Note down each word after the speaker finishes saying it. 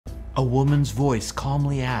A woman's voice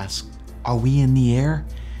calmly asked, "Are we in the air?"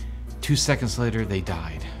 2 seconds later, they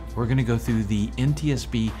died. We're going to go through the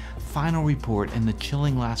NTSB final report and the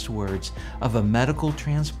chilling last words of a medical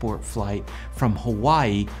transport flight from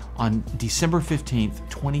Hawaii on December 15th,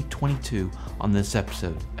 2022 on this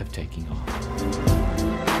episode of Taking Off.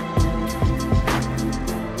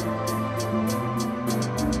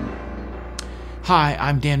 Hi,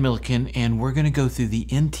 I'm Dan Milliken, and we're going to go through the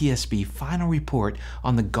NTSB final report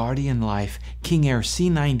on the Guardian Life KingAir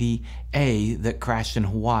C90-A that crashed in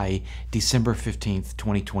Hawaii December 15th,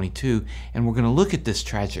 2022. And we're going to look at this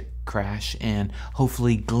tragic crash and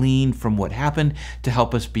hopefully glean from what happened to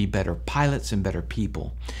help us be better pilots and better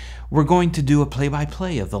people. We're going to do a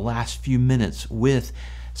play-by-play of the last few minutes with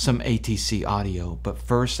some ATC audio, but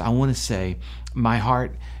first I want to say my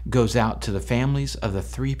heart goes out to the families of the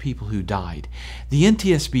 3 people who died. The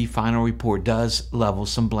NTSB final report does level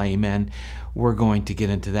some blame, and we're going to get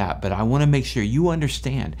into that, but I want to make sure you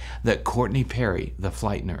understand that Courtney Parry, the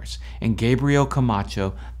flight nurse, and Gabriel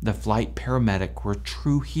Camacho, the flight paramedic, were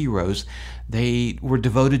true heroes. They were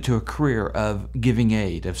devoted to a career of giving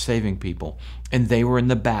aid, of saving people, and they were in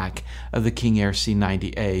the back of the KingAir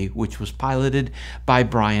C90-A, which was piloted by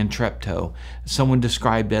Brian Treptow, someone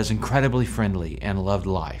described as incredibly friendly and loved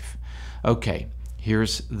life. Okay,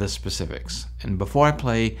 here's the specifics. And before I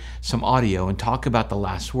play some audio and talk about the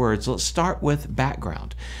last words, let's start with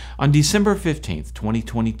background. On December 15th,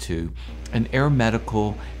 2022, an Air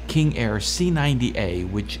Medical KingAir C90-A,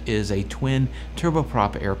 which is a twin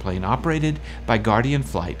turboprop airplane operated by Guardian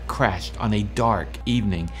Flight, crashed on a dark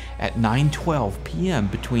evening at 9:12 p.m.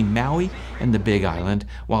 between Maui and the Big Island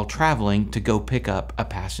while traveling to go pick up a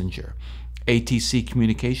passenger. ATC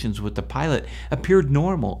communications with the pilot appeared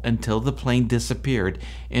normal until the plane disappeared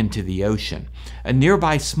into the ocean. A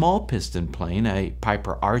nearby small piston plane, a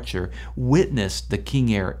Piper Archer, witnessed the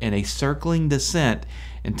KingAir in a circling descent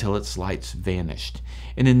until its lights vanished.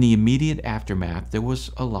 And in the immediate aftermath, there was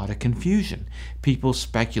a lot of confusion. People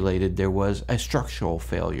speculated there was a structural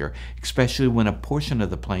failure, especially when a portion of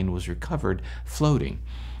the plane was recovered floating,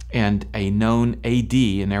 and a known AD,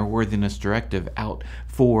 an airworthiness directive, out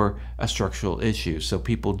for a structural issue. So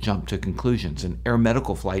people jumped to conclusions, and air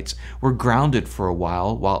medical flights were grounded for a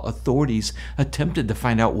while authorities attempted to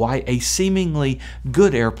find out why a seemingly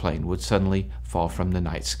good airplane would suddenly fall from the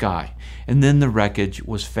night sky. And then the wreckage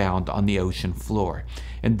was found on the ocean floor.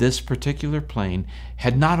 And this particular plane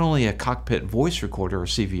had not only a cockpit voice recorder, or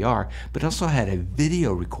CVR, but also had a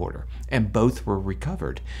video recorder, and both were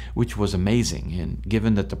recovered, which was amazing. And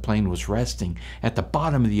given that the plane was resting at the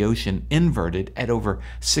bottom of the ocean, inverted at over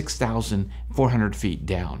 6,400 feet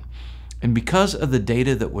down. And because of the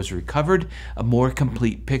data that was recovered, a more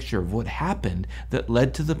complete picture of what happened that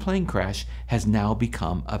led to the plane crash has now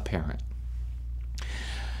become apparent.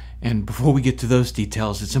 And before we get to those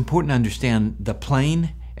details, it's important to understand the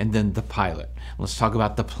plane and then the pilot. Let's talk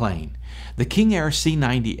about the plane. The KingAir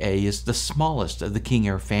C90-A is the smallest of the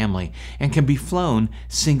KingAir family and can be flown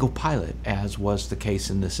single pilot, as was the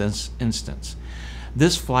case in this instance.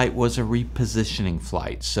 This flight was a repositioning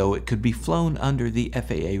flight, so it could be flown under the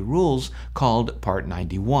FAA rules called Part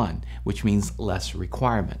 91, which means less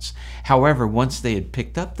requirements. However, once they had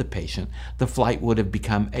picked up the patient, the flight would have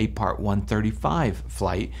become a Part 135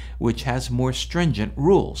 flight, which has more stringent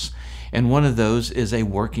rules. And one of those is a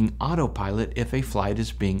working autopilot if a flight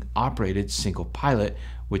is being operated single pilot,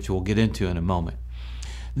 which we'll get into in a moment.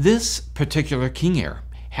 This particular KingAir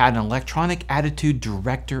had an electronic attitude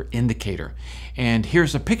director indicator. And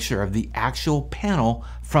here's a picture of the actual panel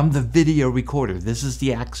from the video recorder. This is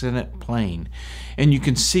the accident plane. And you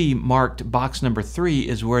can see marked box number 3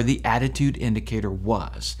 is where the attitude indicator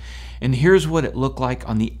was. And here's what it looked like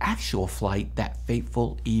on the actual flight that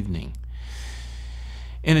fateful evening.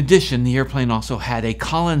 In addition, the airplane also had a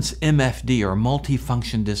Collins MFD, or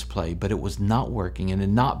multifunction display, but it was not working and had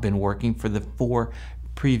not been working for the 4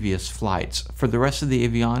 previous flights. For the rest of the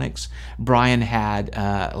avionics, Brian had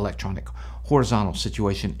electronic horizontal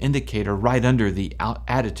situation indicator right under the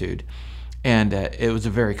attitude, and it was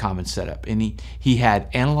a very common setup. And he had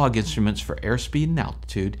analog instruments for airspeed and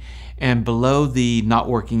altitude, and below the not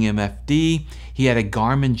working MFD, he had a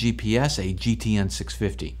Garmin GPS, a GTN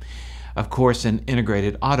 650. Of course, an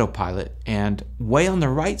integrated autopilot, and way on the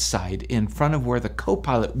right side, in front of where the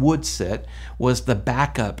co-pilot would sit, was the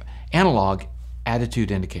backup analog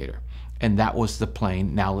attitude indicator, and that was the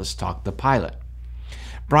plane. Now let's talk the pilot.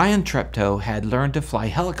 Brian Treptow had learned to fly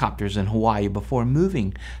helicopters in Hawaii before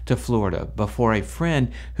moving to Florida, before a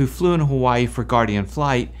friend who flew in Hawaii for Guardian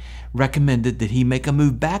Flight recommended that he make a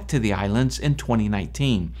move back to the islands in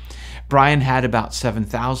 2019. Brian had about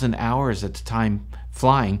 7,000 hours at the time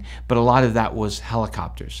flying, but a lot of that was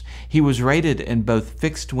helicopters. He was rated in both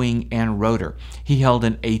fixed wing and rotor. He held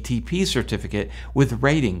an ATP certificate with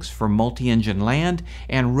ratings for multi-engine land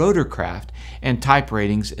and rotorcraft and type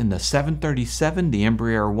ratings in the 737, the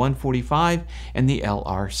Embraer 145, and the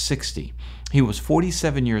LR-60. He was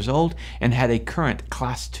 47 years old and had a current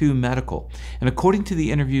Class II medical. And according to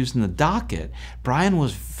the interviews in the docket, Brian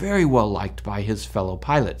was very well liked by his fellow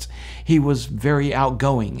pilots. He was very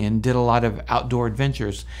outgoing and did a lot of outdoor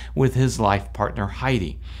adventures with his life partner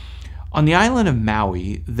Heidi. On the island of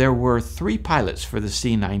Maui, there were 3 pilots for the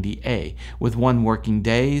C90-A, with one working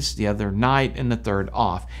days, the other night, and the third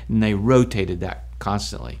off, and they rotated that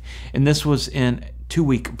constantly. And this was in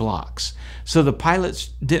 2-week blocks. So the pilots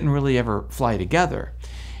didn't really ever fly together.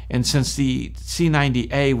 And since the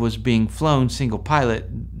C90-A was being flown single pilot,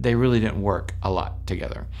 they really didn't work a lot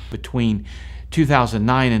together. Between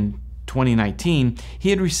 2009 and 2019, he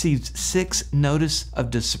had received 6 notice of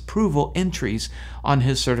disapproval entries on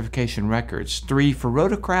his certification records, 3 for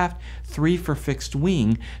rotorcraft, 3 for fixed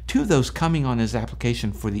wing, 2 of those coming on his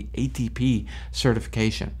application for the ATP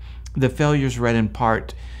certification. The failures read in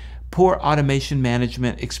part, poor automation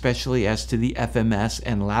management, especially as to the FMS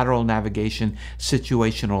and lateral navigation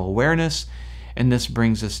situational awareness, and this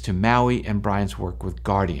brings us to Maui and Brian's work with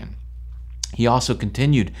Guardian. He also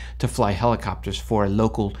continued to fly helicopters for a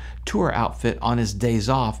local tour outfit on his days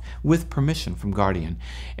off with permission from Guardian.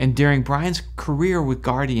 And during Brian's career with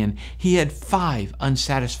Guardian, he had 5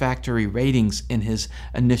 unsatisfactory ratings in his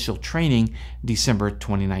initial training, December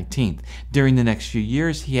 2019. During the next few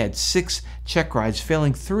years, he had 6 check rides,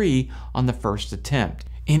 failing 3 on the first attempt.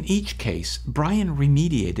 In each case, Brian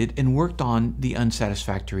remediated and worked on the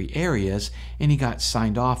unsatisfactory areas, and he got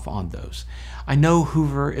signed off on those. I know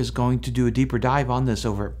Hoover is going to do a deeper dive on this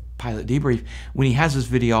over at Pilot Debrief. When he has this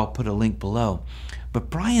video, I'll put a link below.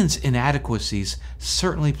 But Brian's inadequacies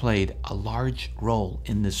certainly played a large role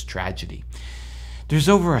in this tragedy. There's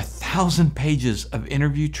over 1,000 pages of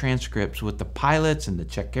interview transcripts with the pilots and the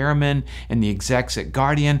check airmen and the execs at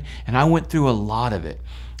Guardian, and I went through a lot of it.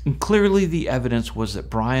 And clearly the evidence was that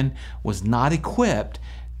Brian was not equipped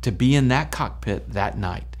to be in that cockpit that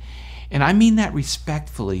night. And I mean that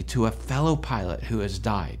respectfully to a fellow pilot who has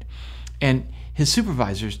died. And his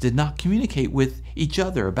supervisors did not communicate with each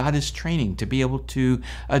other about his training to be able to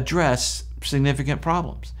address significant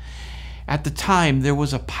problems. At the time, there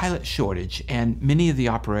was a pilot shortage, and many of the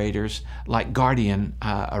operators, like Guardian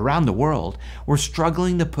around the world, were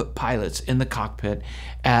struggling to put pilots in the cockpit,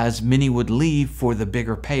 as many would leave for the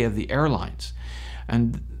bigger pay of the airlines.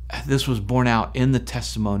 And this was borne out in the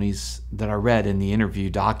testimonies that I read in the interview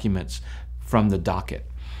documents from the docket.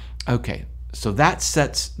 Okay, so that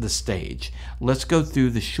sets the stage. Let's go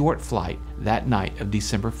through the short flight that night of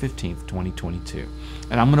December 15th, 2022.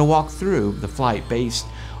 And I'm going to walk through the flight based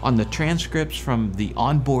on the transcripts from the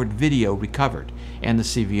onboard video recovered and the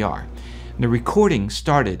CVR. The recording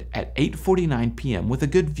started at 8:49 p.m. with a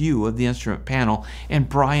good view of the instrument panel and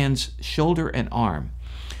Brian's shoulder and arm.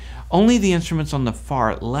 Only the instruments on the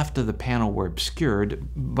far left of the panel were obscured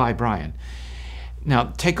by Brian. Now,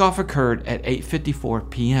 takeoff occurred at 8:54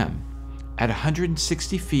 p.m. At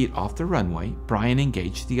 160 feet off the runway, Brian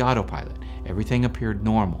engaged the autopilot. Everything appeared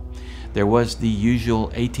normal. There was the usual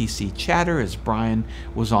ATC chatter as Brian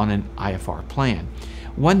was on an IFR plan.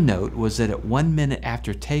 One note was that at 1 minute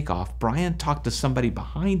after takeoff, Brian talked to somebody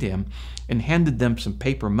behind him and handed them some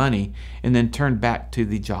paper money and then turned back to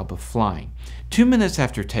the job of flying. 2 minutes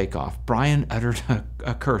after takeoff, Brian uttered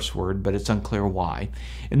a curse word, but it's unclear why.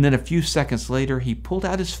 And then a few seconds later, he pulled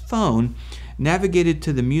out his phone, navigated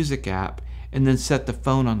to the music app, and then set the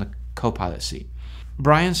phone on the co-pilot seat.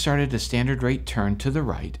 Brian started a standard rate turn to the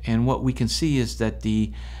right, and what we can see is that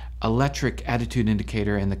the electric attitude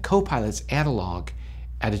indicator and the co-pilot's analog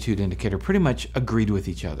attitude indicator pretty much agreed with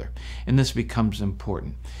each other, and this becomes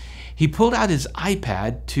important. He pulled out his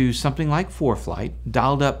iPad to something like ForeFlight,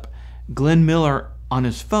 dialed up Glenn Miller on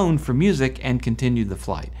his phone for music, and continued the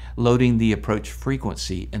flight, loading the approach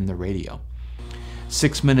frequency in the radio.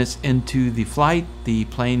 6 minutes into the flight, the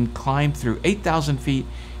plane climbed through 8,000 feet,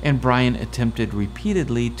 and Brian attempted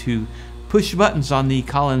repeatedly to push buttons on the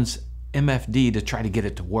Collins MFD to try to get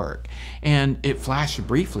it to work. And it flashed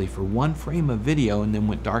briefly for 1 frame of video and then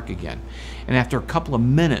went dark again. And after a couple of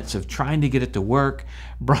minutes of trying to get it to work,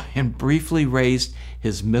 Brian briefly raised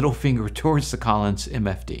his middle finger towards the Collins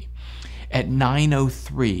MFD. At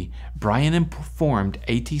 9:03, Brian informed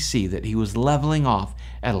ATC that he was leveling off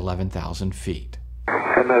at 11,000 feet.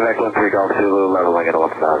 Medevac 13 Golf Zulu, leveling at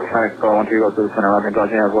 11,000. Alright, go 13 Golf Zulu, center left,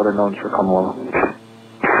 and you have weather notes for come level. We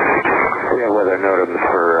have weather notice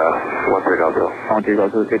for 13 Golf Zulu. 13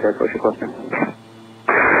 Golf Zulu, take that question.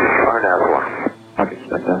 Navigation. I can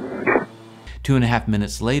expect that. 2.5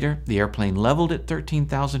 minutes later, the airplane leveled at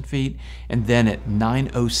 13,000 feet, and then at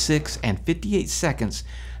 9:06 and 58 seconds,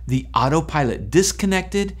 the autopilot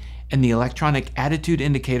disconnected and the electronic attitude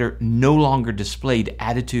indicator no longer displayed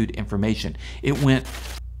attitude information. It went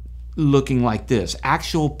looking like this.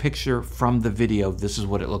 Actual picture from the video, this is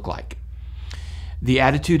what it looked like. The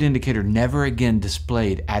attitude indicator never again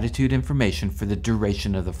displayed attitude information for the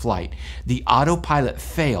duration of the flight. The autopilot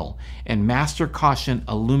failed and master caution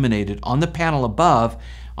illuminated on the panel above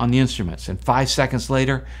on the instruments. And 5 seconds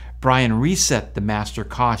later, Brian reset the master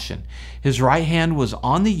caution. His right hand was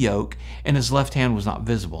on the yoke and his left hand was not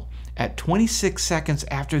visible. At 26 seconds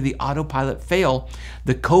after the autopilot fail,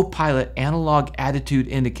 the co-pilot analog attitude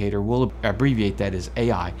indicator, we'll abbreviate that as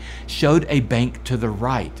AI, showed a bank to the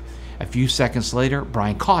right. A few seconds later,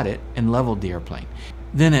 Brian caught it and leveled the airplane.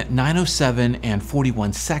 Then at 9:07 and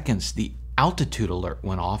 41 seconds, the altitude alert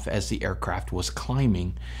went off as the aircraft was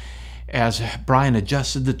climbing. As Brian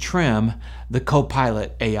adjusted the trim, the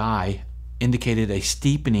co-pilot AI indicated a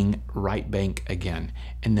steepening right bank again,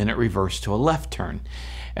 and then it reversed to a left turn.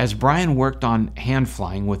 As Brian worked on hand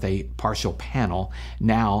flying with a partial panel,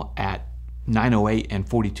 now at 9:08 and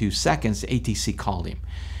 42 seconds, ATC called him.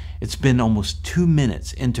 It's been almost 2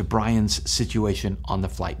 minutes into Brian's situation on the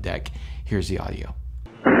flight deck. Here's the audio.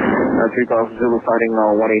 3 Golf Zulu fighting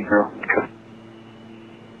 180.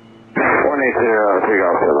 180, 3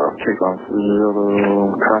 Golf Zulu. 3 Golf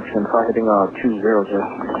Zulu, correction, fighting 200.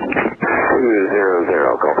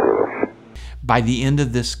 200, Golf Zulu. By the end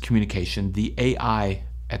of this communication, the AI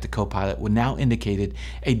at the co-pilot would now indicated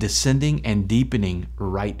a descending and deepening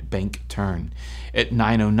right bank turn. At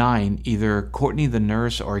 9:09, either Courtney the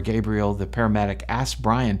nurse or Gabriel the paramedic asked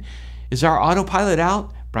Brian, "Is our autopilot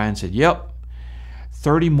out?" Brian said, "Yep."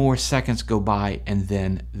 30 more seconds go by and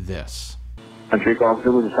then this. 3 Golf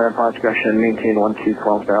Zulu, descend upon discretion, maintain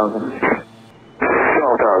 12,000.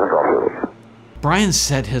 12,000, Golf Zulu. Brian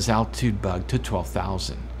set his altitude bug to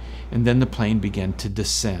 12,000, and then the plane began to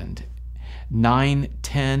descend. 9,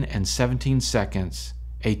 10, and 17 seconds,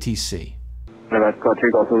 ATC. Medevac,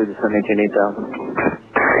 3 Golf Zulu, descend, maintain 8,000.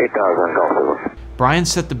 8,000, Golf Zulu. Brian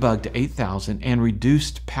set the bug to 8,000 and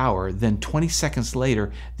reduced power. Then 20 seconds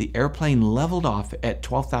later, the airplane leveled off at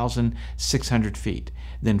 12,600 feet.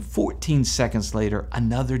 Then 14 seconds later,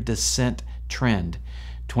 another descent trend.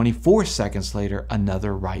 24 seconds later,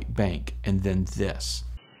 another right bank. And then this.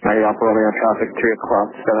 Operating on traffic, 3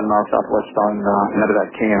 o'clock, 7 miles southwest on Medevac,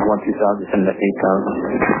 KingAir 12000, descend at 8,000.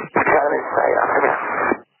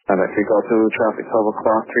 Medevac, 3 Golf Zulu, traffic, 12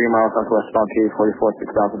 o'clock, 3 miles southwest on TA 44,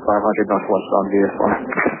 6,500, northwest on VS1.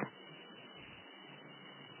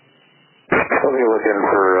 We'll be looking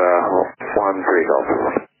for 1-3 Golf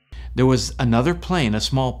Zulu. There was another plane, a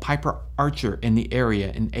small Piper Archer, in the area,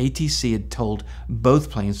 and ATC had told both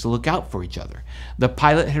planes to look out for each other. The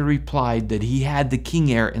pilot had replied that he had the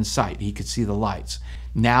KingAir in sight. He could see the lights.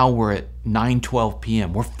 Now we're at 9:12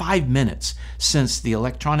 p.m. We're 5 minutes since the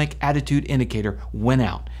electronic attitude indicator went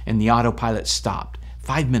out and the autopilot stopped.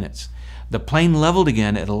 5 minutes. The plane leveled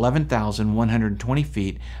again at 11,120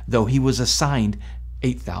 feet, though he was assigned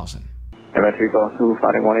 8,000. Medevac, 3 Golf Zulu,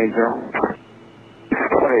 fighting 180.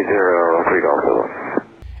 180, 3 Golf Zulu.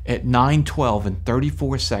 At 9:12 and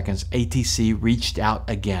 34 seconds, ATC reached out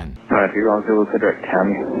again. 3 Golf Zulu, to direct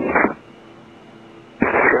Tammy.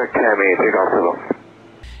 Direct Tammy, 3 Golf Zulu.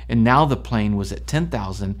 And now the plane was at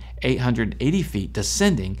 10,880 feet,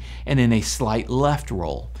 descending and in a slight left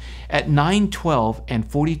roll. At 9:12 and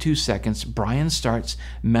 42 seconds, Brian starts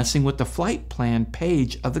messing with the flight plan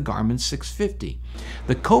page of the Garmin 650.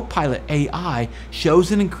 The co-pilot AI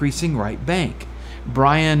shows an increasing right bank.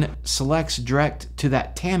 Brian selects direct to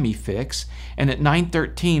that Tammy fix, and at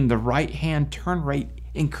 9:13, the right-hand turn rate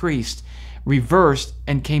increased, reversed,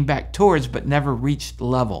 and came back towards but never reached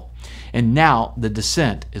level. And now the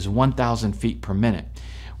descent is 1,000 feet per minute.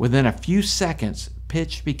 Within a few seconds,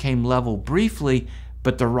 pitch became level briefly,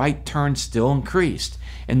 but the right turn still increased.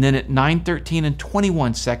 And then at 9:13 and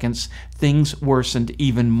 21 seconds, things worsened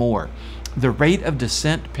even more. The rate of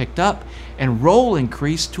descent picked up and roll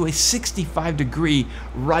increased to a 65-degree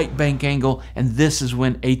right bank angle, and this is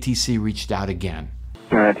when ATC reached out again.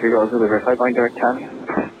 3 Golf Zulu, verify going direct Tammy.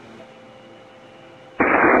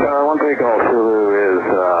 1-3 Golf Zulu is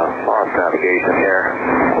lost navigation here.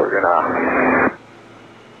 We're gonna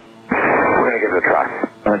give it a try.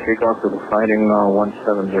 3 Golf Zulu, fighting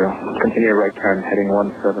 170. Continue right turn, heading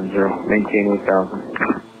 170, maintain 8,000.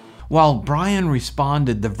 While Brian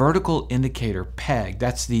responded, the vertical indicator pegged,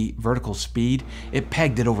 that's the vertical speed, it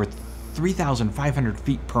pegged at over 3,500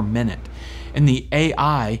 feet per minute. And the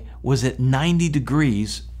AI was at 90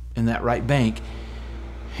 degrees in that right bank,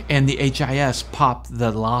 and the HIS popped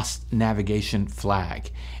the lost navigation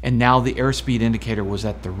flag. And now the airspeed indicator was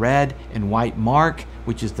at the red and white mark,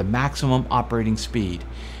 which is the maximum operating speed.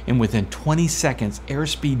 And within 20 seconds,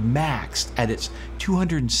 airspeed maxed at its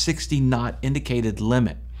 260 knot indicated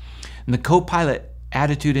limit. And the co-pilot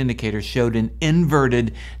attitude indicator showed an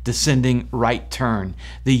inverted descending right turn.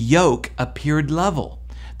 The yoke appeared level.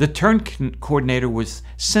 The turn coordinator was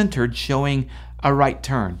centered, showing a right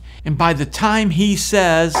turn. And by the time he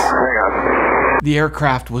says, the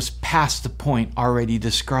aircraft was past the point already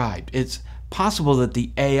described. It's possible that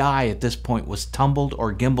the AI at this point was tumbled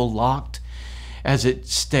or gimbal locked, as it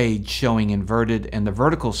stayed showing inverted, and the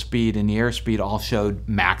vertical speed and the airspeed all showed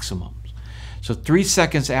maximums. So 3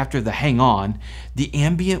 seconds after the hang on, the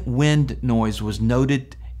ambient wind noise was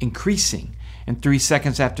noted increasing. And 3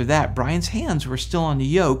 seconds after that, Brian's hands were still on the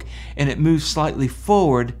yoke, and it moved slightly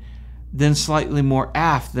forward, then slightly more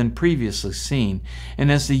aft than previously seen.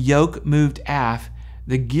 And as the yoke moved aft,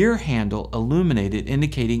 the gear handle illuminated,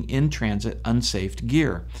 indicating in transit unsafe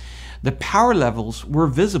gear. The power levels were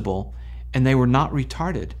visible, and they were not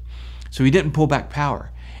retarded. So he didn't pull back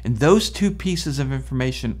power. And those two pieces of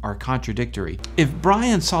information are contradictory. If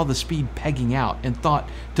Brian saw the speed pegging out and thought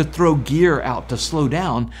to throw gear out to slow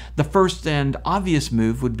down, the first and obvious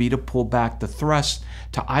move would be to pull back the thrust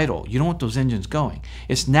to idle. You don't want those engines going.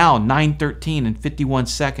 It's now 9:13 and 51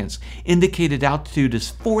 seconds. Indicated altitude is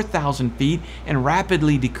 4,000 feet and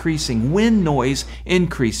rapidly decreasing. Wind noise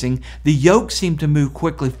increasing. The yoke seemed to move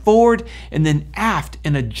quickly forward and then aft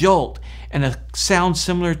in a jolt, and a sound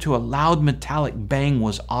similar to a loud metallic bang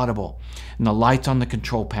was audible. And the lights on the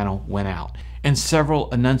control panel went out, and several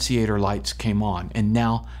annunciator lights came on, and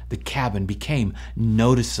now the cabin became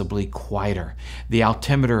noticeably quieter. The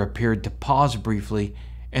altimeter appeared to pause briefly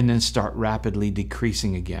and then start rapidly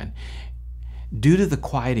decreasing again. Due to the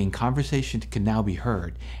quieting, conversation could now be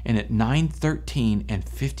heard, and at 9:13 and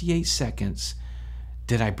 58 seconds,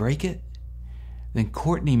 "Did I break it?" Then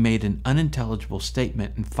Courtney made an unintelligible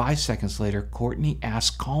statement, and 5 seconds later, Courtney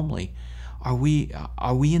asked calmly, Are we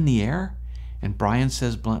in the air?" And Brian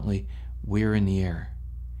says bluntly, "We're in the air."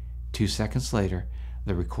 2 seconds later,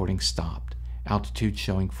 the recording stopped, altitude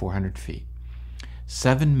showing 400 feet.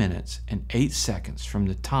 7 minutes and 8 seconds from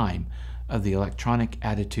the time of the electronic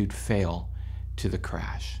attitude fail to the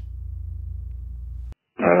crash.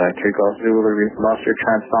 Alright, takeoff Zulu, we've lost your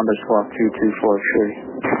transponder squawk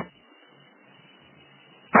 2243.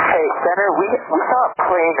 Hey, Center, we saw a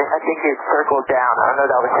plane, I think it circled down. I don't know if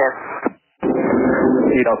that was him.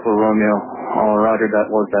 8 Alpha Romeo, roger, that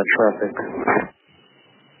was that traffic.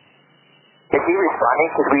 Is he responding?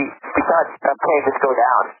 Because we saw a plane just go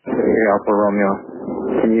down. 8 Alpha Romeo.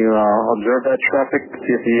 Can you observe that traffic,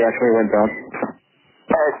 see if he actually went down?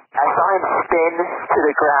 I saw him spin to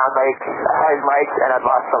the ground, like, I had his lights and I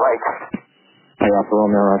lost the lights. 8 Alpha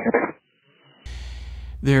Romeo, roger.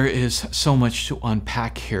 There is so much to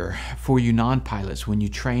unpack here. For you non-pilots, when you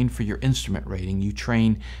train for your instrument rating, you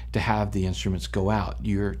train to have the instruments go out.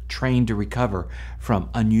 You're trained to recover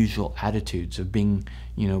from unusual attitudes of being,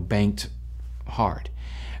 banked hard.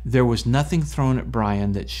 There was nothing thrown at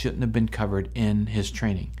Brian that shouldn't have been covered in his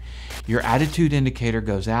training. Your attitude indicator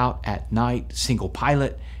goes out at night, single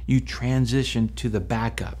pilot, you transition to the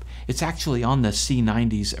backup. It's actually on the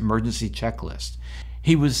C90's emergency checklist.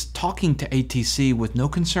 He was talking to ATC with no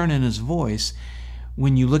concern in his voice.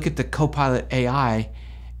 When you look at the co-pilot AI,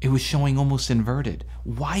 it was showing almost inverted.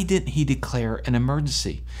 Why didn't he declare an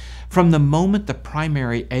emergency? From the moment the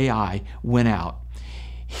primary AI went out,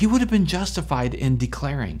 he would have been justified in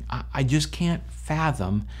declaring. I just can't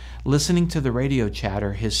fathom, listening to the radio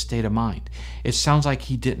chatter, his state of mind. It sounds like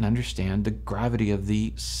he didn't understand the gravity of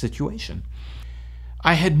the situation.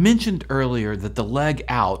 I had mentioned earlier that the leg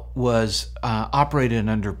out was operated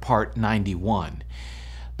under Part 91.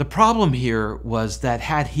 The problem here was that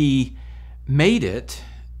had he made it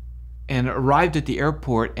and arrived at the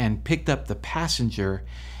airport and picked up the passenger,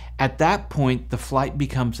 at that point the flight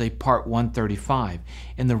becomes a Part 135.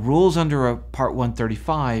 And the rules under a Part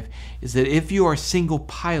 135 is that if you are a single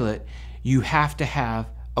pilot, you have to have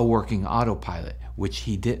a working autopilot, which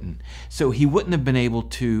he didn't. So he wouldn't have been able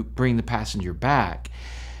to bring the passenger back.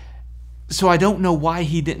 So I don't know why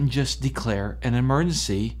he didn't just declare an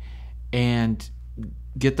emergency and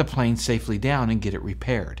get the plane safely down and get it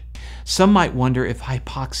repaired. Some might wonder if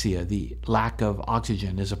hypoxia, the lack of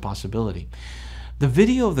oxygen, is a possibility. The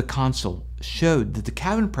video of the console showed that the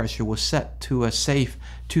cabin pressure was set to a safe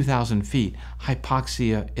 2,000 feet.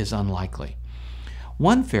 Hypoxia is unlikely.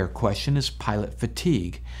 One fair question is pilot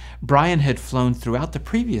fatigue. Brian had flown throughout the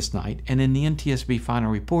previous night, and in the NTSB final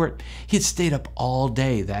report, he had stayed up all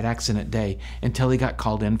day that accident day until he got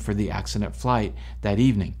called in for the accident flight that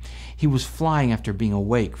evening. He was flying after being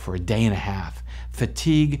awake for a day and a half.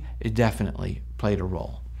 Fatigue definitely played a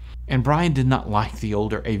role. And Brian did not like the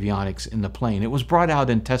older avionics in the plane. It was brought out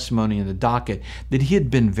in testimony in the docket that he had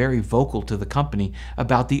been very vocal to the company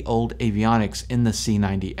about the old avionics in the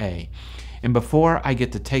C90-A. And before I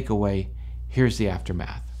get the takeaway, here's the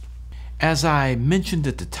aftermath. As I mentioned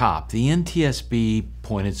at the top, the NTSB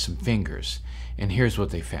pointed some fingers, and here's what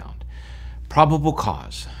they found. Probable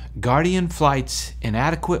cause: Guardian flight's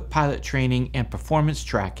inadequate pilot training and performance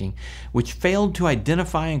tracking, which failed to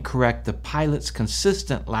identify and correct the pilot's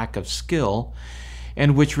consistent lack of skill,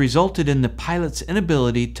 and which resulted in the pilot's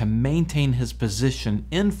inability to maintain his position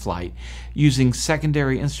in flight using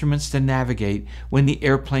secondary instruments to navigate when the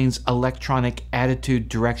airplane's electronic attitude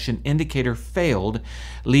direction indicator failed,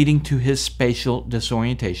 leading to his spatial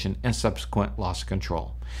disorientation and subsequent loss of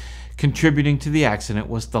control. Contributing to the accident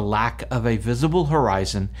was the lack of a visible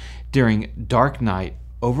horizon during dark night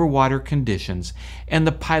over water conditions and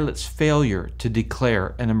the pilot's failure to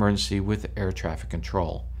declare an emergency with air traffic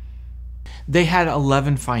control. They had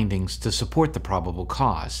 11 findings to support the probable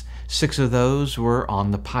cause. 6 of those were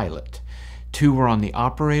on the pilot. 2 were on the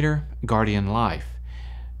operator, Guardian Life.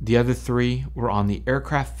 The other 3 were on the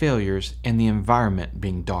aircraft failures and the environment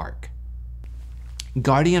being dark.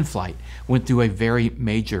 Guardian Flight went through a very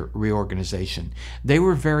major reorganization. They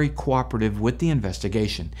were very cooperative with the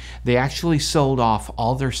investigation. They actually sold off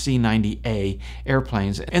all their C90-A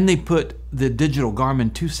airplanes, and they put the digital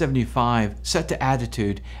Garmin 275 set to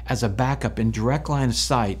attitude as a backup in direct line of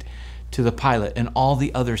sight to the pilot and all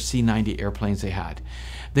the other C90 airplanes they had.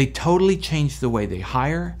 They totally changed the way they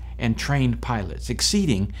hire and trained pilots,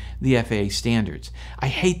 exceeding the FAA standards. I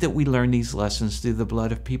hate that we learn these lessons through the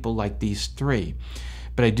blood of people like these 3,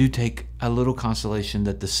 but I do take a little consolation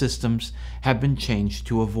that the systems have been changed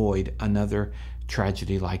to avoid another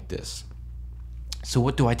tragedy like this. So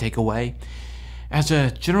what do I take away? As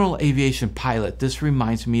a general aviation pilot, this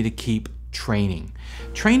reminds me to keep training.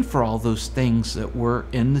 Train for all those things that were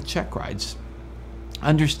in the check rides.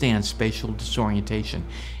 Understand spatial disorientation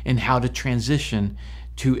and how to transition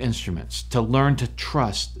to instruments, to learn to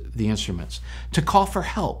trust the instruments, to call for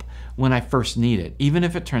help when I first need it. Even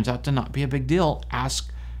if it turns out to not be a big deal,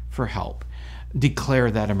 ask for help.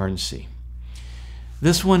 Declare that emergency.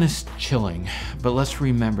 This one is chilling, but let's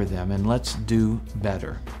remember them and let's do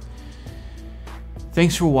better.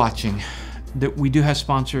 Thanks for watching. We do have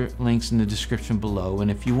sponsor links in the description below,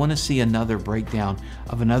 and if you want to see another breakdown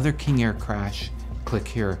of another King Air crash, click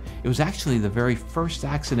here. It was actually the very first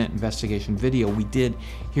accident investigation video we did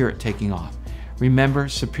here at Taking Off. Remember,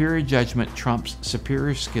 superior judgment trumps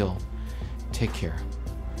superior skill. Take care.